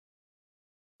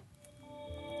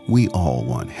We all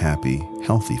want happy,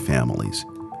 healthy families,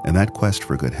 and that quest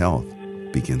for good health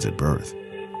begins at birth.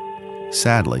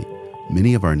 Sadly,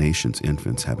 many of our nation's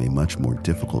infants have a much more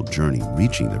difficult journey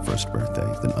reaching their first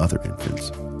birthday than other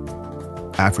infants.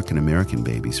 African American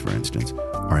babies, for instance,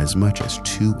 are as much as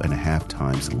 2.5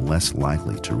 times less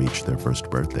likely to reach their first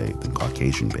birthday than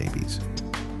Caucasian babies.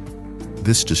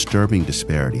 This disturbing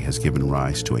disparity has given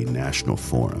rise to a national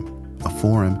forum, a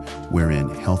forum wherein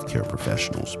healthcare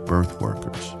professionals, birth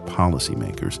workers,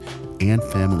 policymakers, and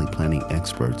family planning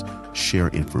experts share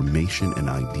information and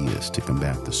ideas to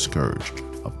combat the scourge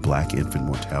of Black infant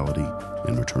mortality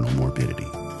and maternal morbidity.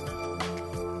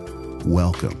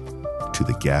 Welcome to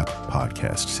the GAP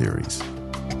podcast series.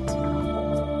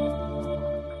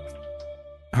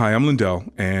 Hi, I'm Lindell,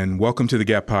 and welcome to the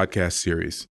GAP podcast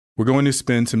series. We're going to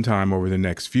spend some time over the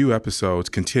next few episodes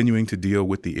continuing to deal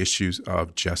with the issues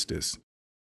of justice.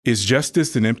 Is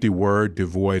justice an empty word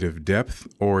devoid of depth,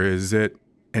 or is it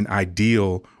an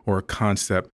ideal or a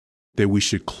concept that we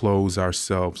should close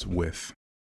ourselves with?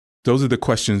 Those are the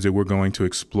questions that we're going to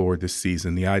explore this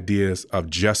season, the ideas of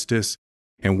justice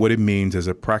and what it means as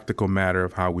a practical matter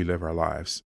of how we live our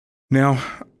lives. Now,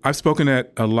 I've spoken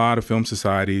at a lot of film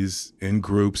societies and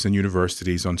groups and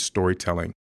universities on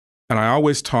storytelling, and I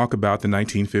always talk about the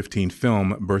 1915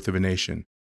 film, Birth of a Nation,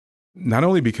 not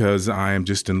only because I am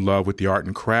just in love with the art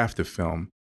and craft of film,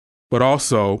 but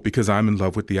also because I'm in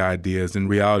love with the ideas and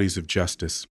realities of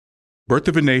justice. Birth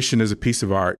of a Nation is a piece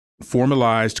of art,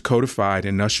 formalized, codified,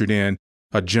 and ushered in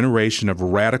a generation of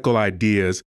radical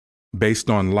ideas based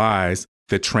on lies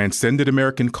that transcended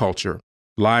American culture,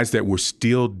 lies that we're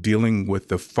still dealing with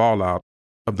the fallout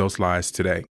of those lies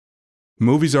today.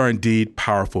 Movies are indeed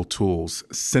powerful tools.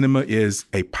 Cinema is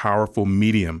a powerful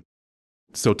medium.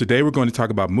 So today we're going to talk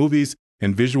about movies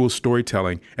and visual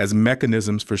storytelling as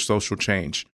mechanisms for social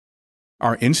change.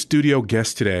 Our in-studio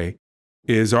guest today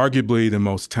is arguably the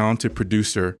most talented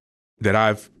producer that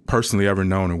I've personally ever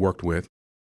known and worked with,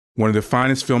 one of the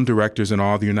finest film directors in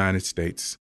all the United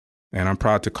States, and I'm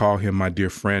proud to call him my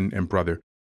dear friend and brother.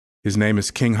 His name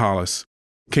is King Hollis.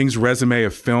 King's resume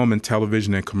of film and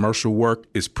television and commercial work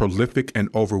is prolific and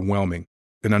overwhelming.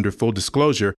 And under full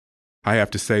disclosure, I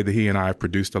have to say that he and I have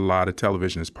produced a lot of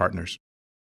television as partners.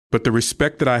 But the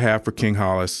respect that I have for King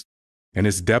Hollis and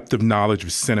his depth of knowledge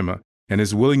of cinema and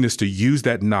his willingness to use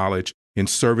that knowledge in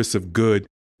service of good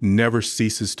never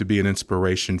ceases to be an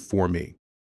inspiration for me.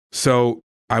 So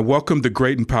I welcome the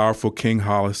great and powerful King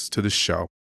Hollis to the show.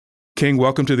 King,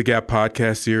 welcome to the GAP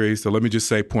podcast series. So let me just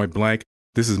say point blank,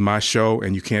 this is my show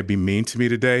and you can't be mean to me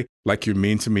today like you're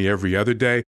mean to me every other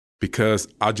day, because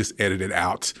I'll just edit it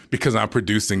out because I'm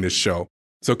producing this show.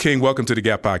 So King, welcome to the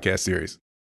GAP podcast series.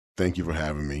 Thank you for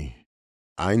having me.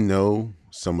 I know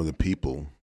some of the people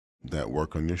that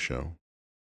work on your show,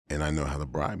 and I know how to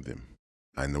bribe them.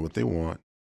 I know what they want.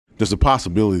 There's a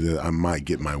possibility that I might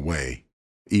get my way,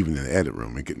 even in the edit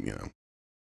room.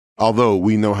 Although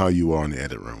we know how you are in the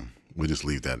edit room. We'll just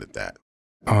leave that at that.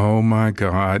 Oh my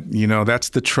God. That's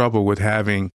the trouble with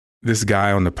having this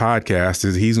guy on the podcast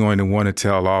is he's going to want to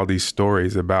tell all these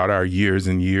stories about our years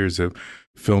and years of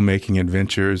filmmaking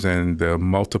adventures and the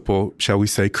multiple, shall we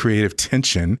say, creative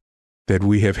tension that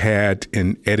we have had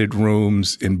in edit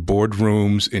rooms, in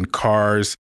boardrooms, in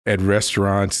cars, at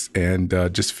restaurants, and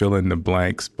just fill in the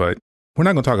blanks. But we're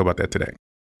not going to talk about that today.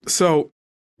 So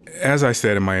as I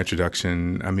said in my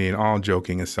introduction, all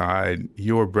joking aside,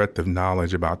 your breadth of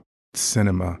knowledge about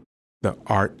cinema, the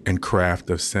art and craft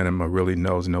of cinema really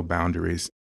knows no boundaries.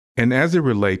 And as it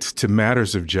relates to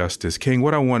matters of justice, King,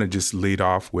 what I want to just lead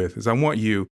off with is I want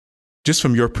you, just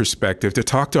from your perspective, to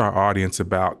talk to our audience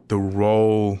about the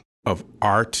role of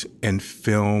art and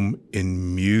film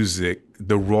in music,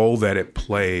 the role that it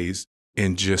plays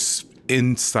in just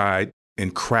inside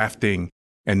and crafting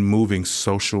and moving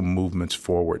social movements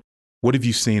forward. What have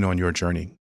you seen on your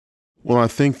journey? Well, I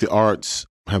think the arts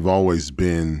have always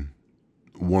been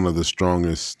one of the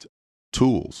strongest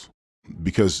tools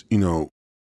because,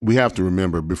 we have to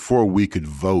remember before we could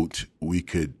vote, we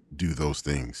could do those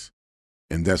things.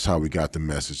 And that's how we got the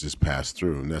messages passed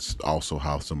through. And that's also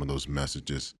how some of those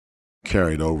messages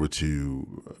carried over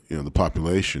to, the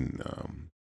population.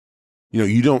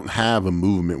 You don't have a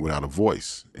movement without a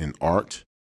voice, and art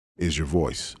is your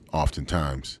voice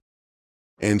oftentimes.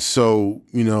 And so,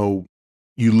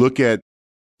 you look at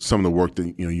some of the work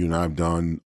that, you and I have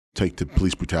done, take to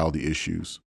police brutality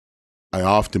issues. I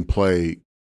often play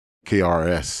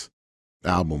KRS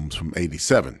albums from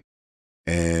 '87,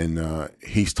 and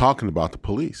he's talking about the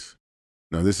police.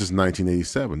 Now, this is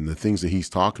 1987. The things that he's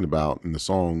talking about in the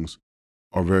songs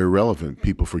are very relevant.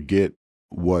 People forget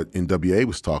what NWA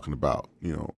was talking about,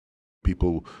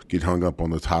 People get hung up on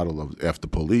the title of F the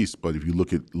Police, but if you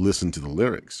listen to the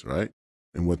lyrics, right,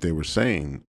 and what they were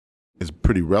saying is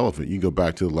pretty relevant. You go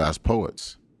back to the Last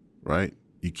Poets, right?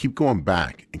 You keep going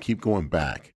back and keep going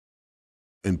back.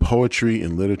 In poetry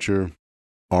and literature,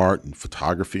 art and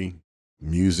photography,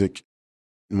 music,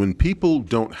 when people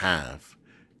don't have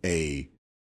a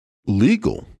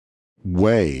legal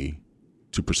way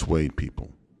to persuade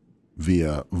people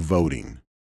via voting,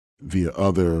 via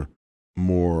other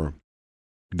more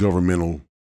governmental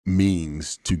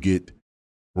means to get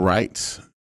rights,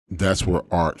 that's where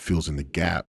art fills in the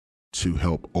gap to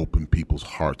help open people's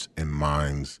hearts and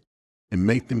minds and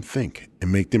make them think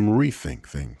and make them rethink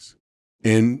things.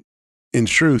 And in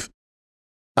truth,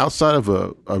 outside of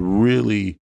a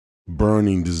really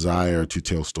burning desire to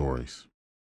tell stories,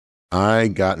 I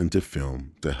got into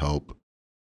film to help.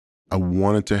 I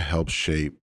wanted to help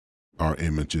shape our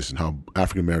images and how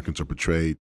African Americans are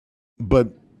portrayed, but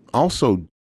also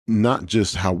not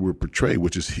just how we're portrayed,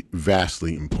 which is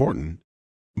vastly important,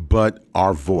 but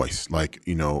our voice. Like,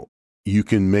 you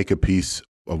can make a piece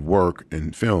of work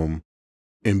in film,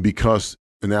 and because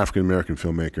an African American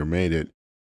filmmaker made it,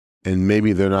 and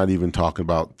maybe they're not even talking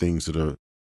about things that are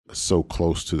so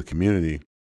close to the community,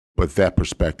 but that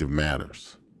perspective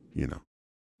matters.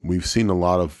 We've seen a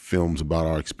lot of films about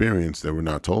our experience that were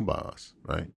not told by us,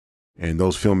 right? And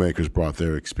those filmmakers brought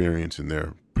their experience and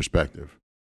their perspective.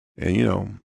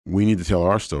 And, we need to tell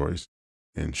our stories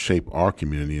and shape our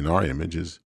community and our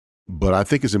images. But I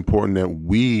think it's important that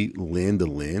we lend a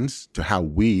lens to how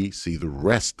we see the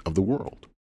rest of the world,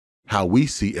 how we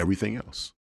see everything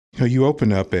else. You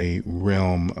open up a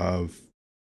realm of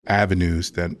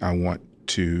avenues that I want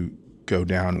to go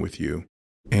down with you.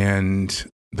 And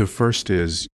the first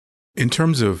is, in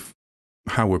terms of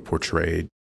how we're portrayed,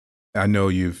 I know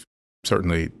you've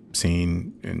certainly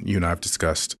seen, and you and I have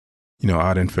discussed,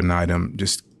 ad infinitum,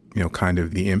 just, kind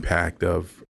of the impact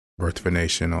of Birth of a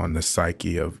Nation on the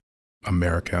psyche of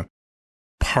America,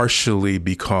 partially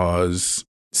because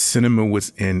cinema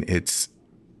was in its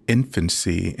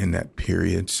infancy in that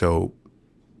period. So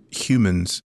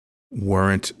humans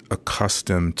weren't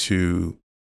accustomed to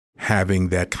having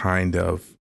that kind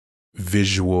of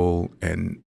visual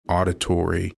and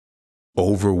auditory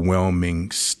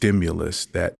overwhelming stimulus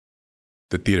that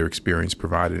the theater experience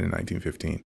provided in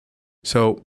 1915.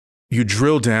 So you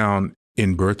drill down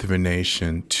in Birth of a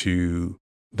Nation to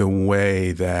the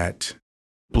way that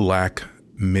Black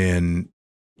men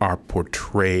are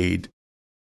portrayed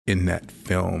in that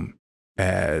film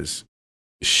as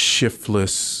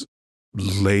shiftless,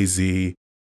 lazy,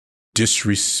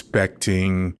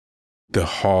 disrespecting the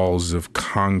halls of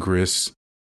Congress,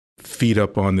 feet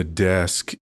up on the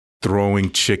desk, throwing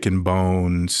chicken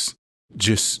bones,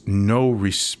 just no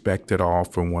respect at all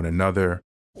for one another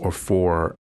or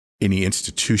for any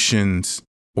institutions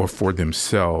or for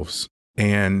themselves.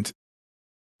 And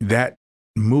that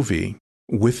movie,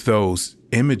 with those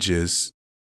images,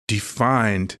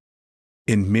 defined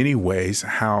in many ways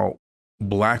how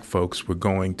Black folks were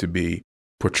going to be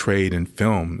portrayed in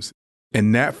films.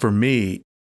 And that, for me,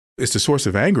 is a source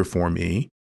of anger for me,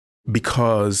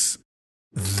 because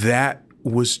that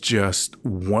was just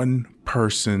one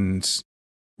person's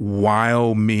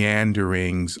wild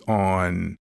meanderings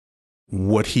on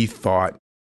what he thought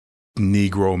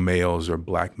Negro males or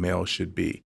Black males should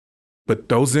be. But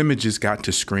those images got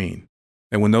to screen.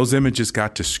 And when those images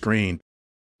got to screen,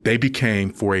 they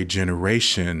became, for a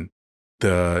generation,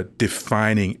 the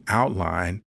defining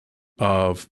outline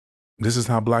of this is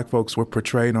how Black folks were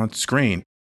portrayed on screen.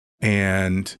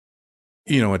 And,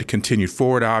 it continued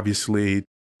forward, obviously,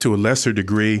 to a lesser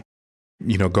degree,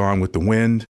 Gone with the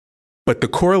Wind. But the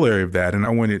corollary of that, and I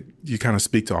wanted you kind of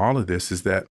speak to all of this, is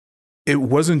that it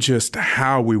wasn't just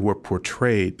how we were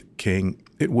portrayed, King.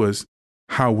 It was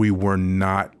how we were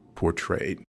not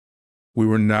portrayed. We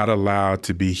were not allowed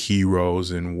to be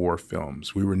heroes in war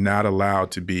films. We were not allowed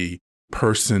to be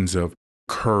persons of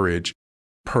courage,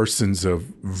 persons of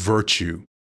virtue.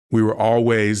 We were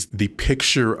always the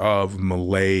picture of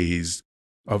malaise,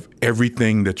 of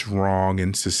everything that's wrong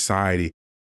in society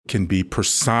can be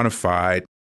personified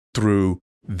through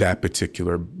that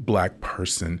particular Black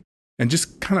person. And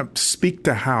just kind of speak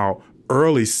to how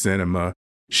early cinema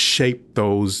shaped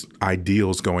those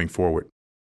ideals going forward.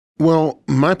 Well,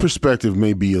 my perspective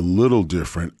may be a little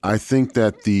different. I think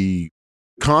that the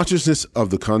consciousness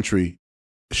of the country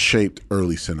shaped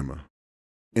early cinema.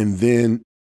 And then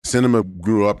cinema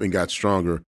grew up and got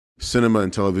stronger. Cinema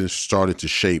and television started to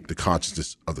shape the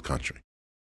consciousness of the country.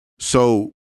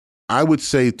 So I would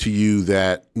say to you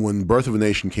that when Birth of a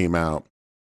Nation came out,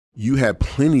 you had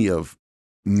plenty of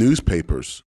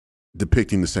newspapers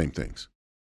depicting the same things.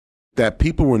 That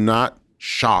people were not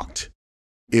shocked.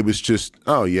 It was just,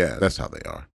 oh yeah, that's how they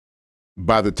are,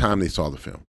 by the time they saw the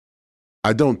film.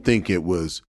 I don't think it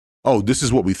was, oh, this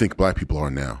is what we think black people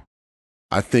are now.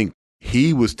 I think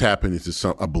he was tapping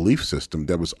into a belief system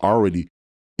that was already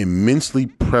immensely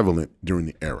prevalent during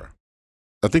the era.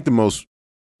 I think the most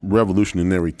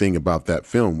revolutionary thing about that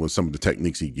film was some of the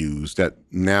techniques he used that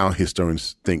now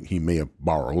historians think he may have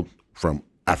borrowed from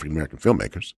African-American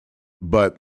filmmakers.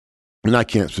 And I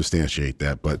can't substantiate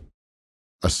that, but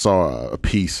I saw a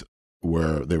piece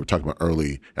where they were talking about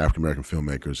early African-American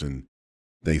filmmakers, and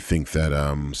they think that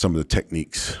some of the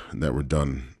techniques that were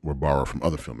done were borrowed from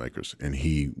other filmmakers, and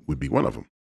he would be one of them.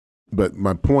 But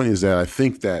my point is that I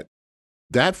think that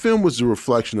that film was a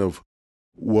reflection of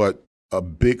what a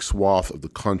big swath of the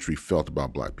country felt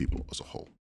about black people as a whole.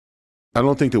 I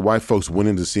don't think that white folks went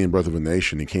into seeing Birth of a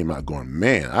Nation and came out going,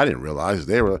 man, I didn't realize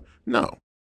they were. No,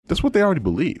 that's what they already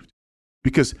believed,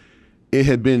 because it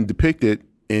had been depicted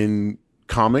in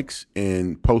comics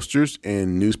and posters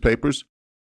and newspapers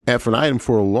ad infinitum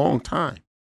for a long time.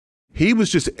 He was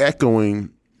just echoing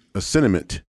a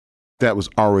sentiment that was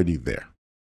already there.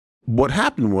 What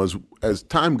happened was, as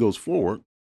time goes forward,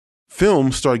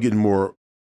 film started getting more,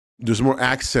 there's more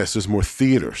access, there's more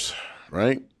theaters,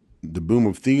 right? The boom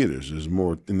of theaters, there's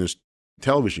more, and there's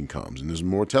television comes, and there's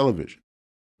more television.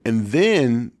 And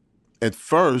then, at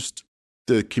first,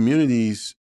 the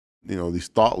communities, these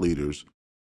thought leaders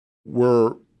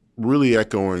were really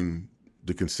echoing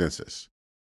the consensus.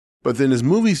 But then as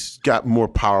movies got more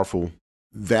powerful,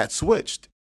 that switched,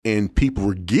 and people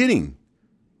were getting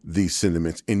these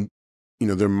sentiments, and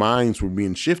their minds were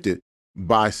being shifted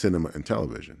by cinema and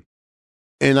television.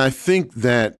 And I think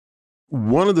that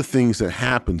one of the things that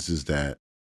happens is that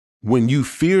when you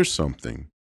fear something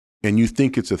and you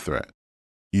think it's a threat,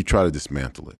 you try to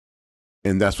dismantle it.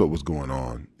 And that's what was going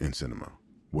on in cinema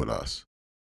with us.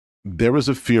 There was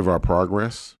a fear of our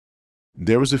progress.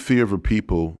 There was a fear of a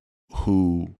people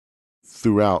who,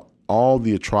 throughout all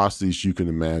the atrocities you can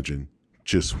imagine,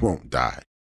 just won't die,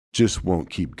 just won't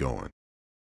keep going.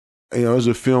 There's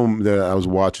a film that I was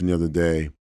watching the other day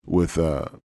with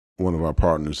one of our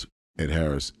partners at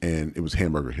Harris, and it was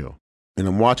Hamburger Hill. And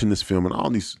I'm watching this film, and all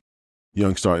these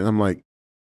young stars, and I'm like,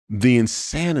 the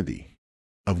insanity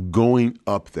of going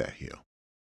up that hill,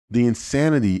 the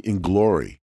insanity in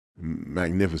Glory,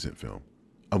 magnificent film,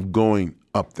 of going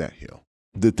up that hill.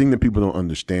 The thing that people don't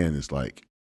understand is, like,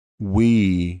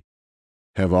 we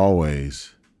have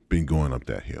always been going up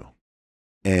that hill.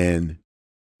 And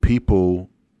people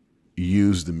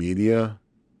use the media,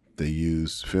 they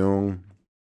use film,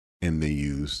 and they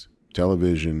use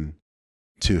television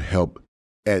to help,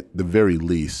 at the very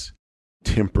least,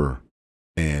 temper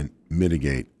and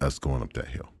mitigate us going up that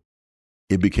hill.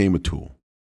 It became a tool.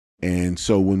 And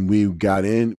so when we got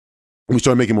in, we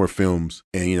started making more films,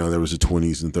 and, there was the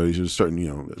 20s and 30s. There was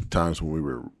certain, times when we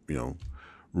were,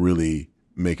 really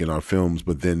making our films,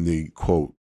 but then the,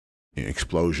 quote,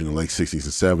 explosion in the late 60s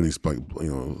and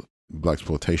 70s, black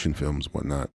exploitation films and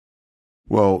whatnot.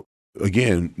 Well,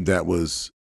 again, that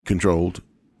was controlled,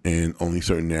 and only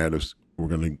certain narratives were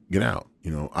going to get out.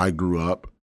 I grew up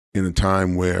in a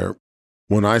time where,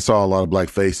 when I saw a lot of black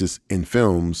faces in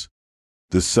films,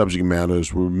 the subject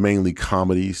matters were mainly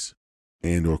comedies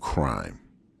and or crime,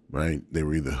 right? They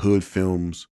were either hood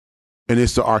films, and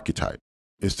it's the archetype.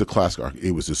 It's the classic archetype.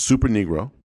 It was the super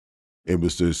Negro, it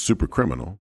was the super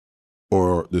criminal,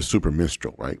 or the super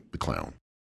minstrel, right? The clown.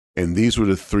 And these were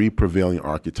the three prevailing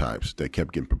archetypes that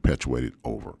kept getting perpetuated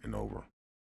over and over.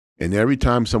 And every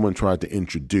time someone tried to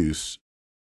introduce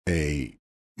a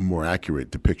more accurate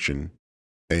depiction,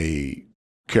 a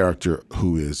character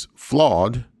who is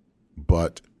flawed,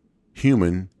 but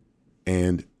human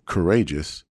and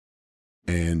courageous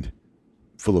and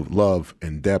full of love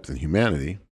and depth and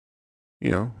humanity,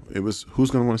 it was,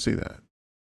 who's going to want to see that?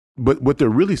 But what they're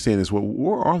really saying is, well,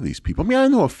 where are these people? I mean, I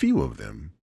know a few of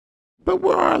them, but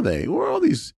where are they? Where are all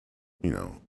these,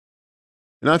 And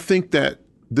I think that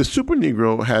the super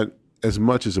Negro had as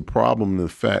much as a problem in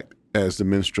effect as the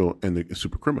minstrel and the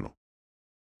super criminal.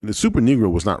 And the super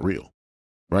Negro was not real,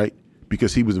 right?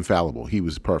 Because he was infallible. He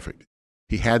was perfect.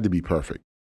 He had to be perfect.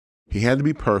 He had to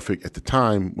be perfect at the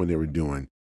time when they were doing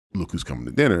Look Who's Coming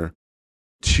to Dinner,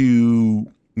 to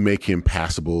make him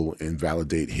passable and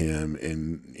validate him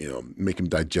and, make him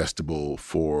digestible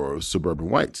for suburban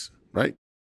whites, right?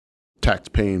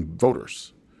 Tax-paying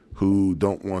voters who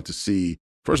don't want to see,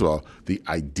 first of all, the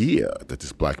idea that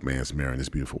this black man's marrying this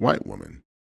beautiful white woman.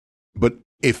 But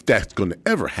if that's going to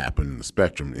ever happen in the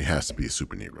spectrum, it has to be a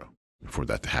super Negro for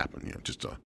that to happen. Just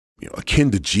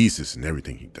akin to Jesus in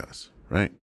everything he does,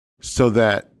 right? so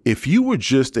that if you were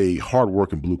just a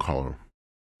hardworking blue collar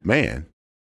man,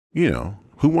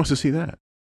 who wants to see that?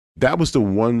 That was the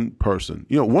one person.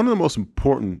 One of the most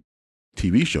important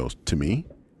TV shows to me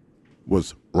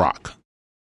was Rock.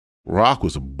 Rock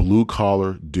was a blue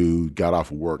collar dude, got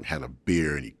off of work, had a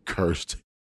beer, and he cursed.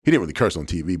 He didn't really curse on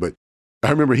TV, but I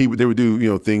remember they would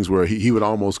do things where he would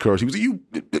almost curse. He was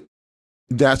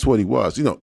that's what he was.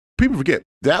 People forget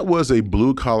that was a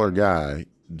blue collar guy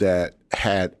that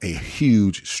had a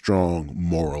huge, strong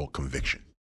moral conviction.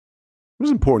 He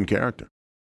was an important character.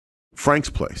 Frank's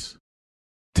Place,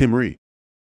 Tim Reed,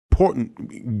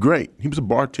 important, great. He was a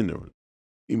bartender.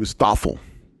 He was thoughtful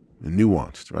and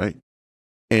nuanced, right?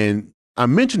 And I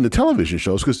mentioned the television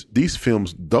shows because these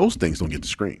films, those things don't get the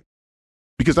screen.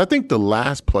 Because I think the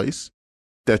last place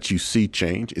that you see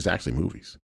change is actually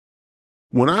movies.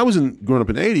 When I was growing up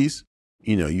in the 80s,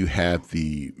 you had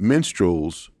the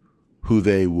minstrels who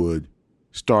they would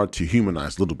start to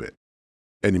humanize a little bit.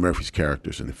 Eddie Murphy's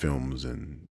characters in the films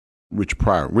and Richard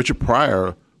Pryor. Richard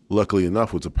Pryor, luckily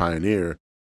enough, was a pioneer,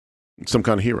 some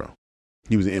kind of hero.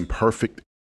 He was an imperfect,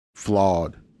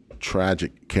 flawed,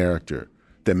 tragic character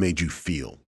that made you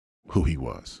feel who he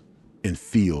was and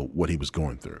feel what he was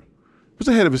going through. It was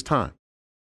ahead of his time.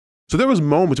 So there was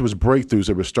moments, there was breakthroughs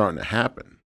that were starting to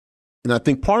happen. And I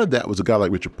think part of that was a guy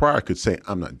like Richard Pryor could say,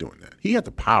 I'm not doing that. He had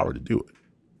the power to do it.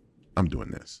 I'm doing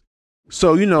this.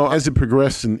 So, as it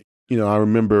progressed, and, I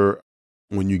remember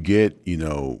when you get,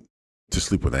 To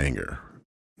Sleep with Anger,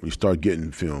 when you start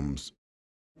getting films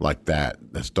like that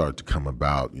start to come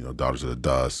about, Daughters of the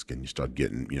Dusk, and you start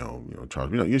getting,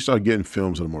 you start getting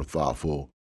films that are more thoughtful.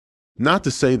 Not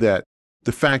to say that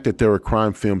the fact that there were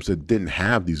crime films that didn't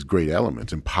have these great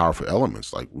elements and powerful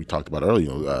elements, like we talked about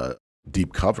earlier,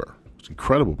 Deep Cover. It's an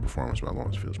incredible performance by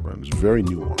Lawrence Fishburne. It was very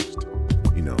nuanced,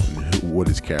 in what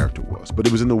his character was. But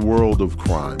it was in the world of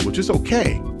crime, which is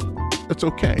okay. It's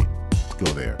okay to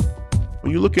go there.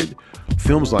 When you look at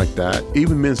films like that,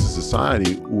 even Men's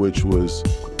Society, which was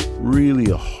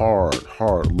really a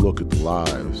hard look at the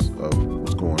lives of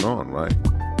what's going on, right?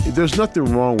 There's nothing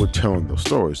wrong with telling those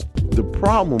stories. The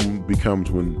problem becomes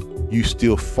when you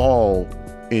still fall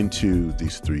into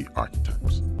these three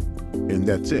archetypes. And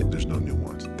that's it. There's no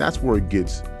nuance. That's where it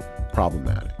gets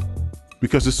problematic.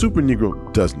 Because the super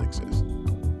Negro doesn't exist.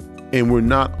 And we're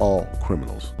not all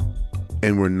criminals.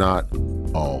 And we're not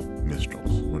all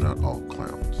minstrels. We're not all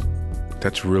clowns.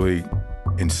 That's really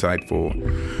insightful.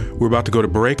 We're about to go to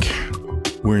break.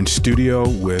 We're in studio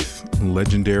with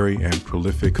legendary and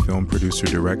prolific film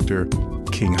producer-director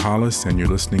King Hollis, and you're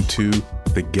listening to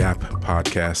the Gap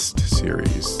podcast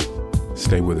series.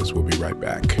 Stay with us. We'll be right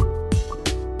back.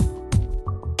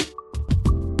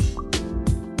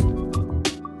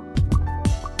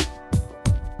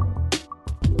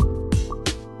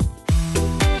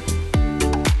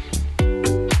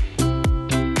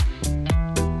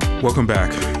 Welcome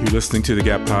back. You're listening to the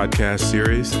Gap podcast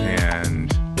series,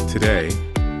 and today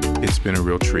it's been a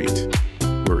real treat.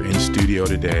 We're in studio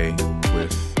today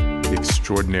with the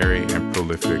extraordinary and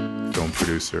prolific film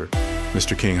producer,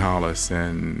 Mr. King Hollis,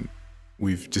 and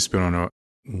we've just been on a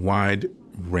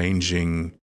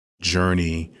wide-ranging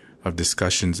journey of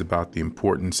discussions about the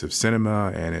importance of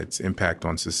cinema and its impact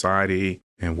on society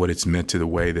and what it's meant to the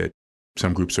way that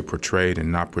some groups are portrayed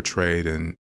and not portrayed,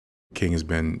 and King has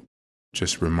been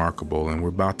just remarkable. And we're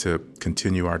about to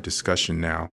continue our discussion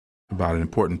now about an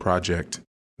important project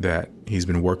that he's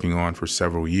been working on for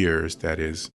several years that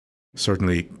is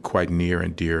certainly quite near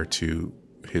and dear to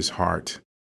his heart.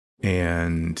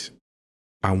 And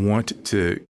I want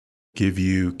to give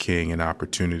you, King, an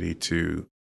opportunity to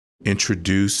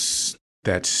introduce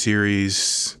that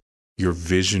series, your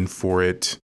vision for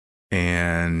it,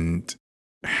 and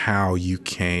how you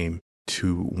came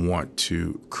to want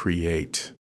to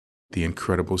create the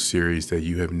incredible series that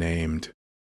you have named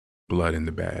Blood and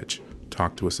the Badge.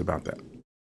 Talk to us about that.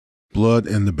 Blood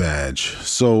and the Badge.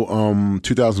 So,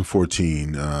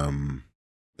 2014,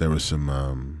 there was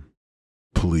some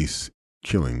police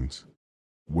killings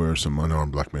where some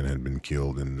unarmed black men had been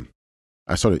killed. And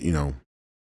I started,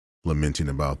 lamenting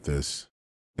about this.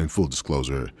 And full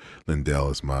disclosure, Lindell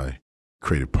is my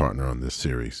creative partner on this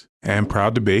series. And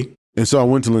proud to be. And so I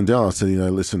went to Lindell. I said,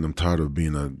 listen, I'm tired of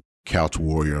being a couch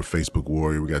warrior, a Facebook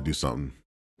warrior. We got to do something.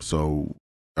 So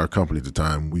our company at the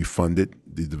time, we funded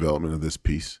the development of this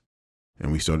piece,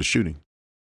 and we started shooting,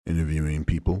 interviewing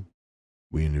people.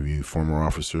 We interviewed former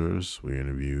officers. We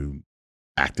interviewed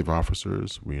active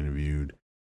officers. We interviewed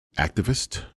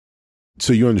activists.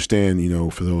 So you understand,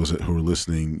 for those who are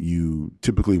listening, you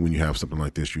typically, when you have something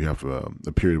like this, you have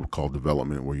a period called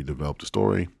development where you develop the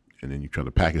story, and then you try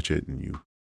to package it, and you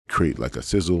create like a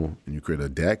sizzle and you create a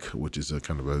deck, which is a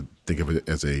kind of a, think of it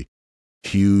as a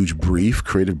huge brief,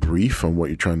 creative brief on what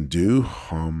you're trying to do.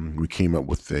 We came up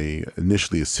with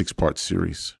initially a 6-part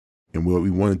series. And what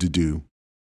we wanted to do,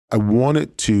 I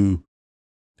wanted to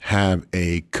have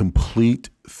a complete,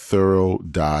 thorough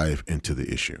dive into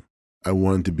the issue. I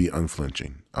wanted to be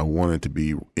unflinching. I wanted to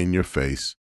be in your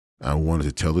face. I wanted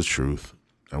to tell the truth.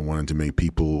 I wanted to make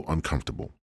people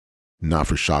uncomfortable, not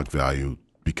for shock value,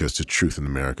 because the truth in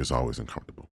America is always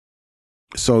uncomfortable.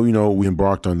 So, we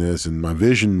embarked on this, and my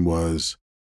vision was,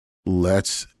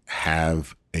 let's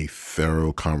have a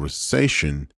thorough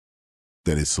conversation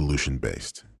that is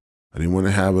solution-based. I didn't want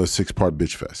to have a 6-part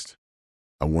bitch fest.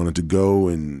 I wanted to go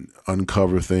and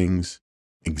uncover things,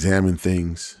 examine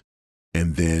things,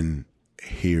 and then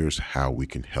here's how we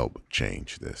can help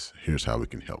change this. Here's how we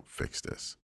can help fix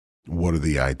this. What are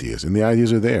the ideas? And the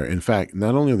ideas are there. In fact,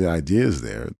 not only are the ideas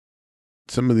there,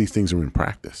 some of these things are in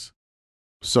practice.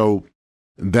 So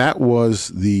that was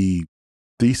the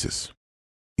thesis.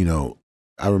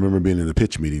 I remember being in a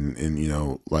pitch meeting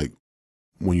and, like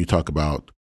when you talk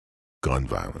about gun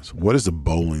violence, what is the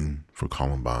Bowling for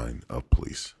Columbine of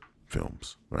police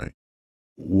films, right?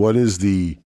 What is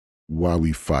the Why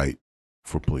We Fight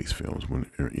for police films? When,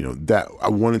 that I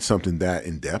wanted something that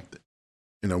in depth,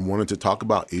 and I wanted to talk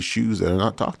about issues that are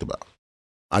not talked about.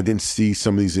 I didn't see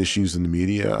some of these issues in the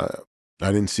media.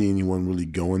 I didn't see anyone really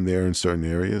going there in certain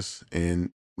areas.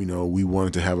 And, we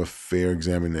wanted to have a fair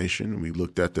examination. We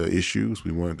looked at the issues.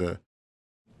 We wanted to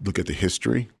look at the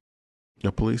history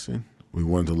of policing. We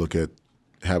wanted to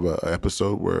have an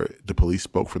episode where the police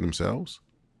spoke for themselves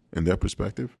and their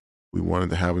perspective. We wanted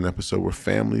to have an episode where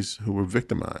families who were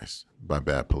victimized by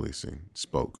bad policing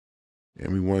spoke.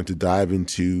 And we wanted to dive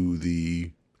into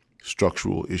the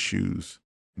structural issues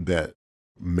that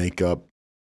make up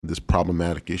this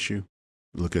problematic issue.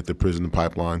 Look at the prison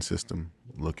pipeline system.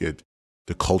 Look at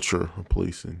the culture of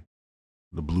policing,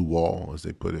 the blue wall, as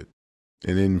they put it.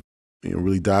 And then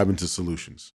really dive into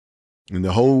solutions. And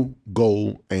the whole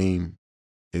aim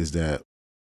is that,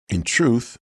 in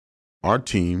truth, our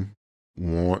team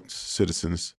wants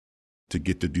citizens to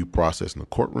get the due process in the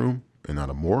courtroom and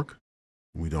not a morgue.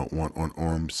 We don't want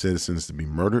unarmed citizens to be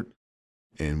murdered.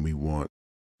 And we want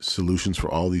solutions for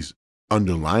all these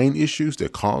underlying issues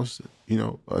that cause,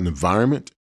 an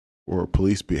environment where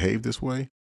police behave this way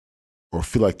or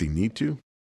feel like they need to.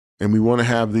 And we want to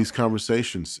have these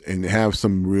conversations and have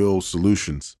some real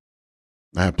solutions.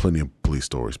 I have plenty of police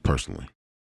stories personally.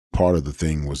 Part of the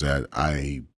thing was that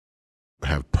I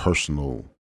have personal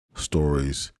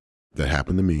stories that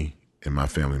happened to me and my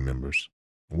family members.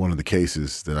 One of the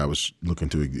cases that I was looking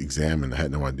to examine, I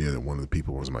had no idea that one of the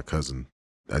people was my cousin.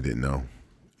 I didn't know.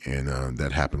 And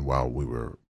that happened while we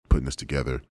were putting this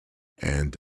together.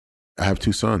 And I have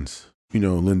 2 sons.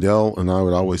 Lindell and I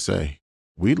would always say,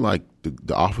 we'd like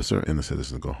the officer and the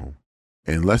citizen to go home.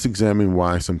 And let's examine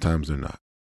why sometimes they're not.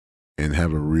 And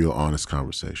have a real honest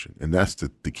conversation. And that's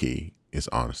the key, is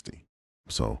honesty.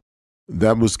 So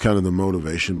that was kind of the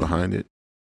motivation behind it.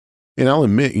 And I'll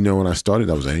admit, when I started,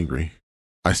 I was angry.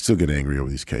 I still get angry over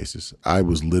these cases. I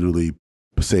was literally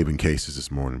saving cases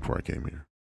this morning before I came here.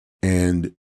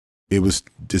 And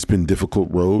it's been a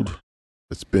difficult road.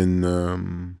 It's been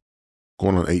going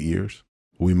on 8 years.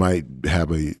 We might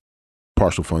have a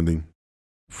partial funding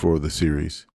for the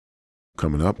series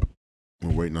coming up.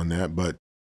 We're waiting on that. But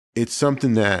it's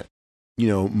something that,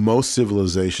 most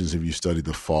civilizations, if you study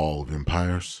the fall of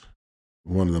empires,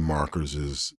 one of the markers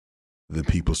is the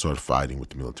people start fighting with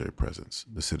the military presence.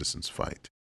 The citizens fight.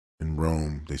 In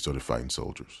Rome, they started fighting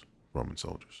soldiers, Roman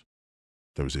soldiers.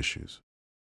 There was issues.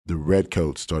 The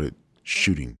redcoats started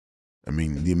shooting.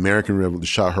 The American Revolution,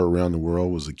 shot heard around the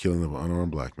world, was the killing of an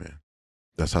unarmed black man.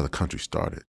 That's how the country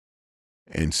started.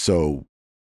 And so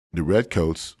the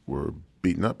redcoats were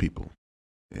beating up people.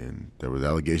 And there was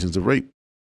allegations of rape.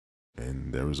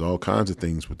 And there was all kinds of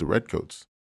things with the redcoats.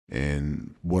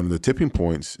 And one of the tipping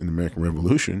points in the American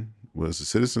Revolution was the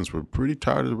citizens were pretty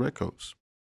tired of the redcoats.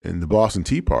 In the Boston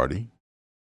Tea Party,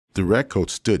 the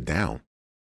redcoats stood down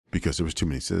because there was too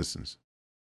many citizens.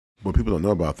 What people don't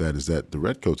know about that is that the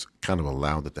redcoats kind of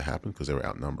allowed it to happen because they were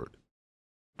outnumbered.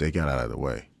 They got out of the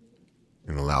way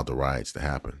and allowed the riots to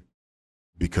happen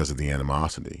because of the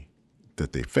animosity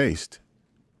that they faced.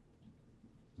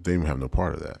 They didn't have no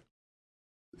part of that.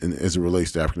 And as it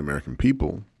relates to African-American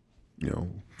people,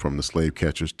 from the slave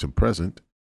catchers to present,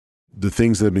 the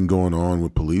things that have been going on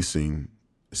with policing,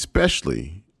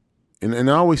 especially, and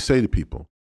I always say to people,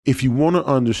 if you want to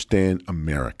understand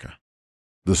America,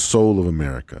 the soul of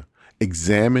America,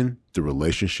 examine the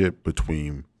relationship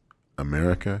between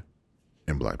America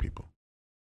and black people.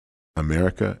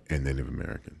 America and Native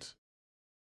Americans.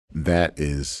 That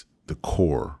is the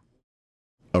core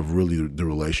of really the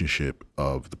relationship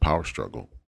of the power struggle.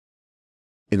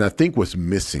 And I think what's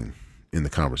missing in the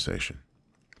conversation,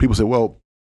 people say, well,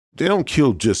 they don't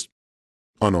kill just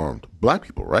unarmed black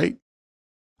people, right?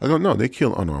 I go, no, they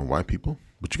kill unarmed white people.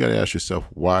 But you got to ask yourself,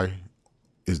 why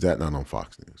is that not on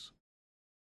Fox News?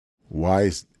 Why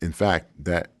is, in fact,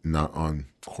 that not on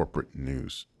corporate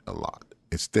news a lot?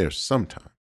 It's there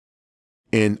sometime.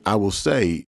 And I will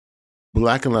say,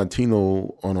 Black and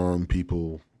Latino unarmed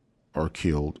people are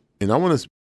killed. And I want to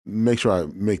make sure I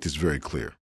make this very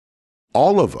clear.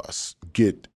 All of us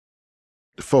get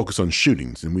focused on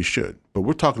shootings, and we should. But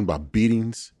we're talking about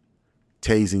beatings,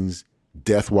 tasings,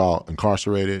 death while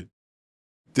incarcerated.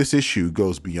 This issue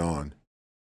goes beyond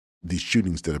these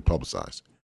shootings that are publicized.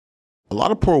 A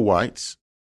lot of poor whites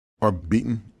are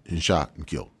beaten and shot and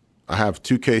killed. I have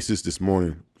 2 cases this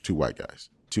morning, 2 white guys,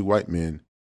 2 white men,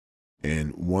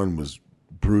 and one was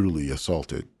brutally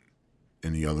assaulted,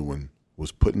 and the other one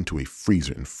was put into a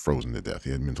freezer and frozen to death.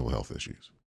 He had mental health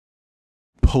issues.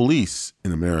 Police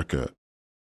in America,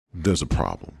 there's a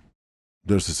problem.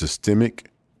 There's a systemic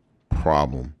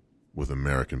problem with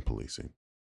American policing.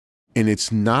 And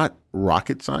it's not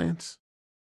rocket science.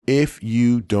 If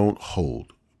you don't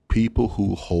hold people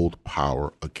who hold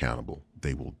power accountable,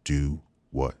 they will do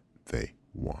what they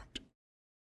want.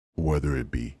 Whether it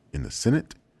be in the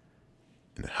Senate,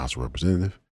 in the House of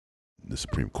Representatives, the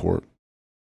Supreme Court,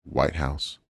 White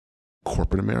House,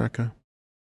 corporate America,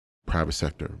 private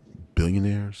sector,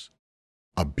 billionaires,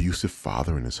 abusive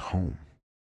father in his home.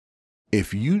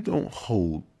 If you don't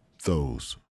hold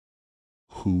those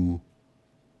who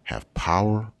have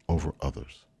power over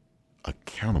others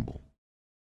accountable,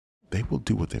 they will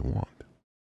do what they want.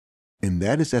 And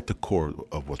that is at the core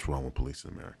of what's wrong with police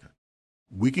in America.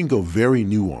 We can go very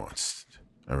nuanced,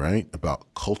 all right,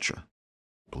 about culture,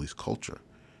 police culture,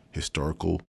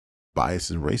 historical bias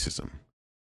and racism,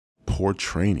 poor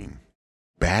training,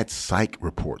 bad psych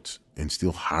reports and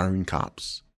still hiring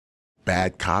cops.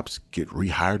 Bad cops get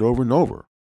rehired over and over.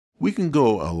 We can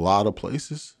go a lot of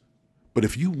places, but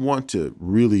if you want to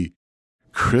really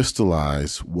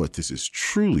crystallize what this is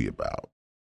truly about,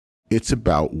 it's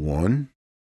about 1,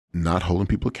 not holding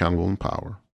people accountable in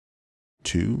power.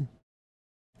 2,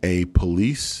 a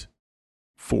police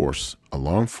force, a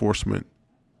law enforcement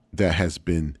that has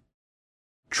been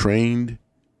trained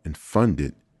and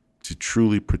funded to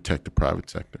truly protect the private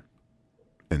sector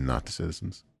and not the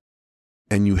citizens.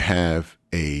 And you have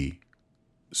a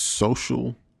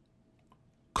social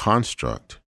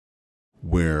construct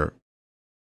where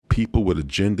people with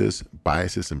agendas,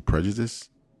 biases, and prejudice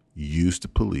use the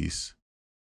police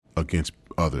against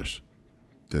others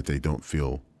that they don't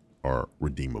feel are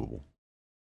redeemable.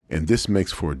 And this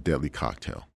makes for a deadly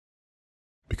cocktail.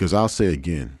 Because I'll say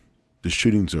again, the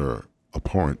shootings are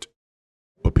abhorrent,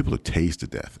 but people are tased to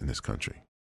death in this country.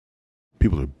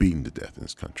 People are beaten to death in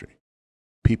this country.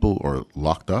 People are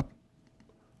locked up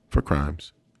for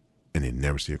crimes and they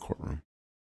never see a courtroom.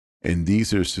 And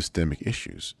these are systemic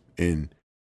issues. And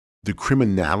the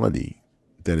criminality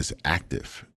that is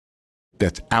active,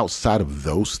 that's outside of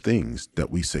those things that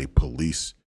we say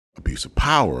police abuse of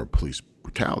power, police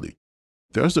brutality,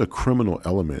 there's a criminal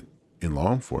element in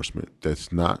law enforcement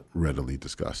that's not readily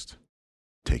discussed.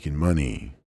 Taking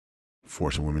money,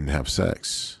 forcing women to have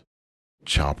sex,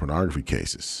 child pornography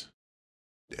cases,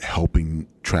 helping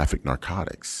traffic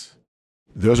narcotics.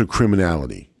 There's a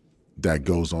criminality that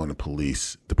goes on in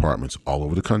police departments all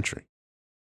over the country.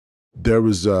 There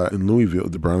was, in Louisville,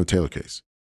 the Brown and Taylor case.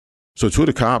 So 2 of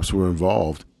the cops were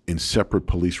involved in separate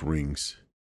police rings.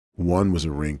 One was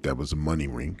a ring that was a money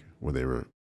ring where they were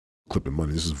clipping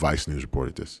money. This is Vice News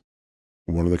reported this.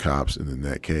 One of the cops in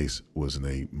that case was in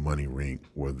a money ring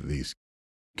where these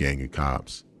gang of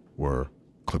cops were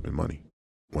clipping money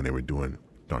when they were doing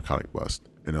narcotic bust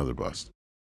and other busts.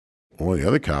 One of the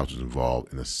other cops was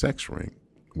involved in a sex ring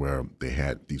where they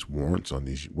had these warrants on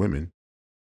these women,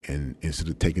 and instead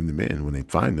of taking them in, when they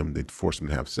find them, they'd force them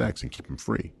to have sex and keep them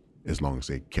free as long as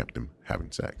they kept them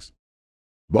having sex.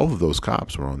 Both of those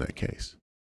cops were on that case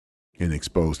and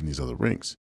exposed in these other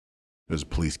rings. There's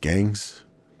police gangs,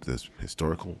 there's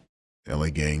historical LA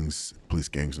gangs, police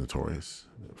gangs notorious,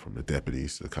 from the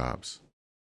deputies to the cops.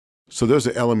 So there's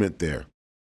an element there.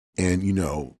 And, you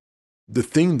know, the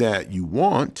thing that you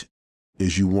want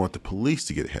is you want the police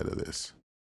to get ahead of this.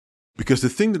 Because the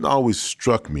thing that always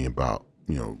struck me about,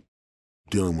 you know,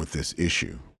 dealing with this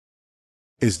issue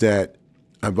is that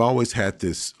I've always had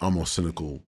this almost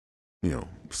cynical, you know,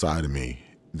 side of me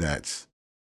that's,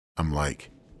 I'm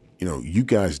like, you know, you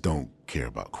guys don't care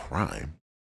about crime.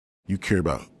 You care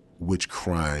about which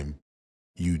crime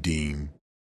you deem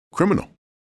criminal.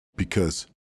 Because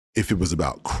if it was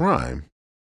about crime,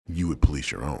 you would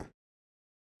police your own.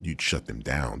 You'd shut them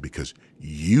down because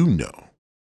you know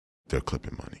they're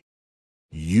clipping money.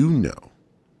 You know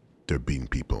they're beating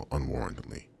people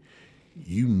unwarrantedly.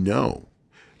 You know,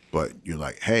 but you're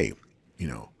like, hey,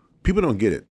 people don't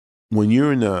get it. When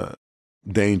you're in a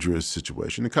dangerous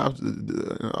situation,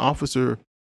 the officer,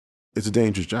 it's a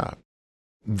dangerous job.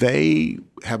 They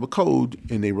have a code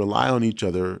and they rely on each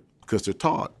other because they're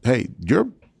taught, hey, your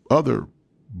other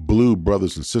blue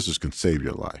brothers and sisters can save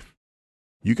your life.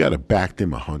 You got to back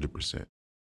them 100%.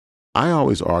 I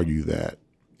always argue that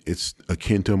it's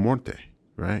akin to a muerte,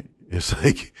 right? It's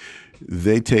like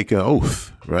they take an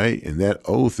oath, right? And that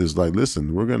oath is like,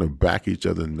 listen, we're going to back each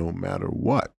other no matter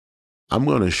what. I'm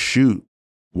going to shoot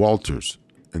Walters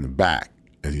in the back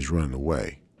as he's running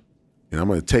away. And I'm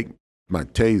going to take my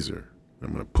taser,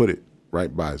 I'm going to put it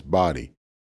right by his body.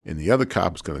 And the other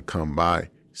cop is going to come by,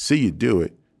 see you do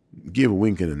it, give a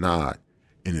wink and a nod,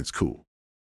 and it's cool.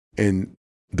 And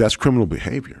that's criminal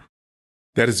behavior.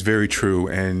 That is very true.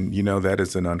 And, that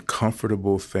is an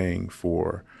uncomfortable thing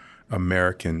for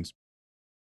Americans.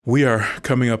 We are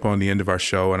coming up on the end of our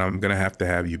show, and I'm going to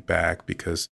have you back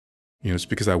because, it's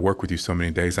because I work with you so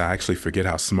many days, I actually forget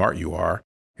how smart you are.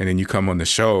 And then you come on the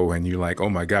show and you're like, oh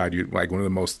my God, you're like one of the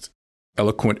most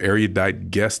eloquent,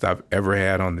 erudite guests I've ever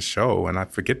had on the show. And I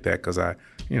forget that because I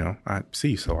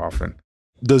see you so often.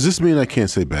 Does this mean I can't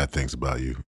say bad things about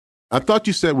you? I thought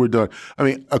you said we're done. I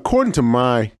mean, according to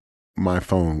my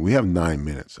phone, we have 9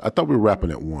 minutes. I thought we were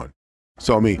wrapping at 1.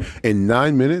 So, in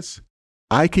 9 minutes,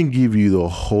 I can give you the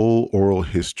whole oral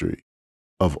history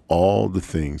of all the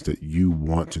things that you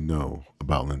want to know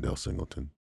about Lindell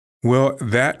Singleton. Well,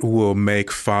 that will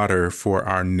make fodder for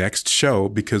our next show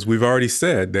because we've already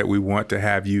said that we want to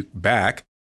have you back.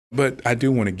 But I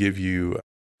do want to give you,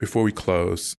 before we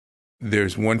close,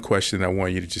 there's one question I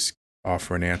want you to just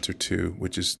offer an answer to,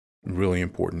 which is really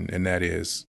important. And that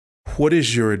is, what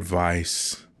is your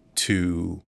advice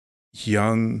to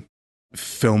young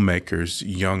filmmakers,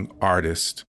 young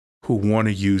artists who want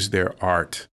to use their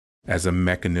art as a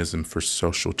mechanism for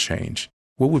social change?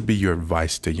 What would be your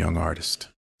advice to young artists?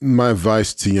 My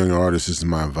advice to young artists is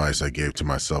my advice I gave to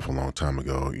myself a long time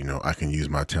ago. I can use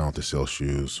my talent to sell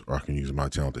shoes, or I can use my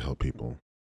talent to help people.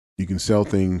 You can sell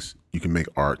things, you can make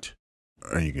art,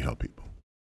 and you can help people.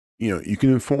 You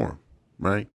can inform,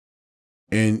 right?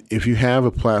 And if you have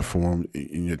a platform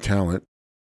in your talent,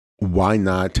 why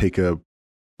not take a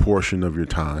portion of your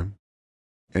time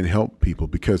and help people?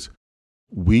 Because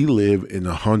we live in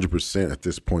 100% at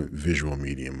this point visual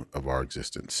medium of our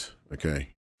existence, okay?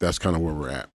 That's kind of where we're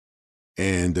at.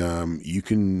 And you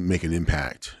can make an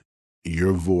impact,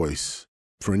 your voice,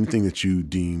 for anything that you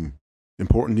deem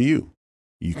important to you.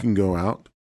 You can go out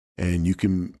and you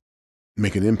can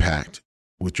make an impact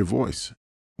with your voice,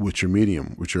 with your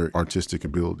medium, with your artistic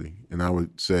ability. And I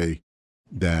would say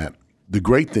that the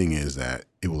great thing is that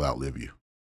it will outlive you.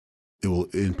 It will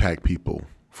impact people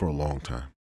for a long time.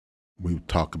 We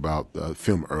talked about the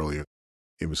film earlier.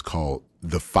 It was called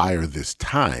The Fire This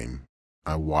Time.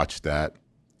 I watched that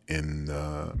in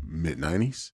the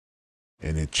mid-90s,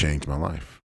 and it changed my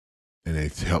life. And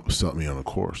it helped set me on a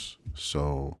course.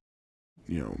 So,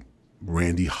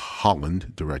 Randy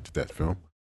Holland directed that film.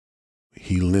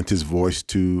 He lent his voice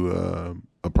to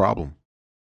a problem,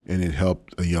 and it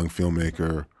helped a young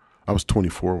filmmaker. I was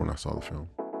 24 when I saw the film,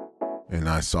 and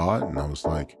I saw it, and I was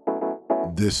like,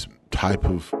 this type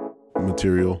of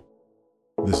material,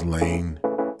 this lane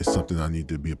is something I need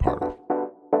to be a part of.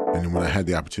 And then when I had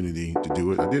the opportunity to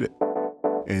do it, I did it.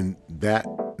 And that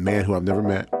man who I've never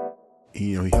met,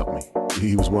 he helped me.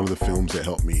 He was one of the films that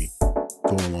helped me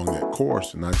go along that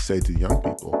course. And I'd say to young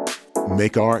people,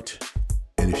 make art,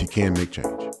 and if you can, make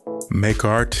change. Make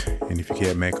art, and if you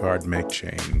can't make art, make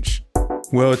change.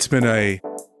 Well, it's been an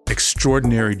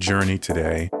extraordinary journey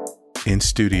today in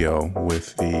studio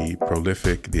with the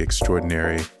prolific, the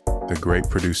extraordinary, the great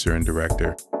producer and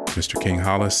director, Mr. King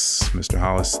Hollis. Mr.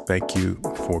 Hollis, thank you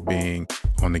for being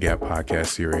on the Gap podcast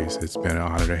series. It's been an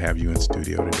honor to have you in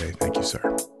studio today. Thank you,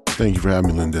 sir. Thank you for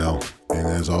having me, Lindell. And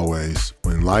as always,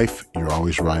 in life, you're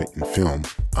always right. In film,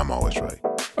 I'm always right.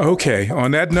 Okay.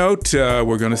 On that note,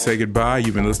 we're going to say goodbye.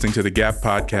 You've been listening to the Gap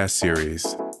podcast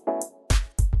series.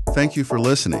 Thank you for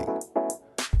listening.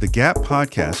 The Gap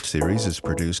podcast series is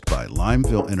produced by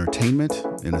Limeville Entertainment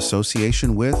in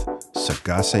association with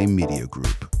Sagase Media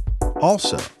Group.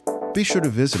 Also, be sure to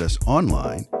visit us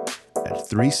online at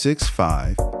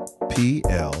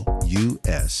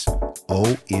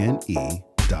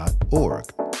 365plusone.org.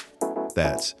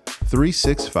 That's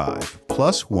 365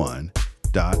 plus 1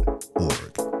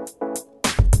 purposeful.org.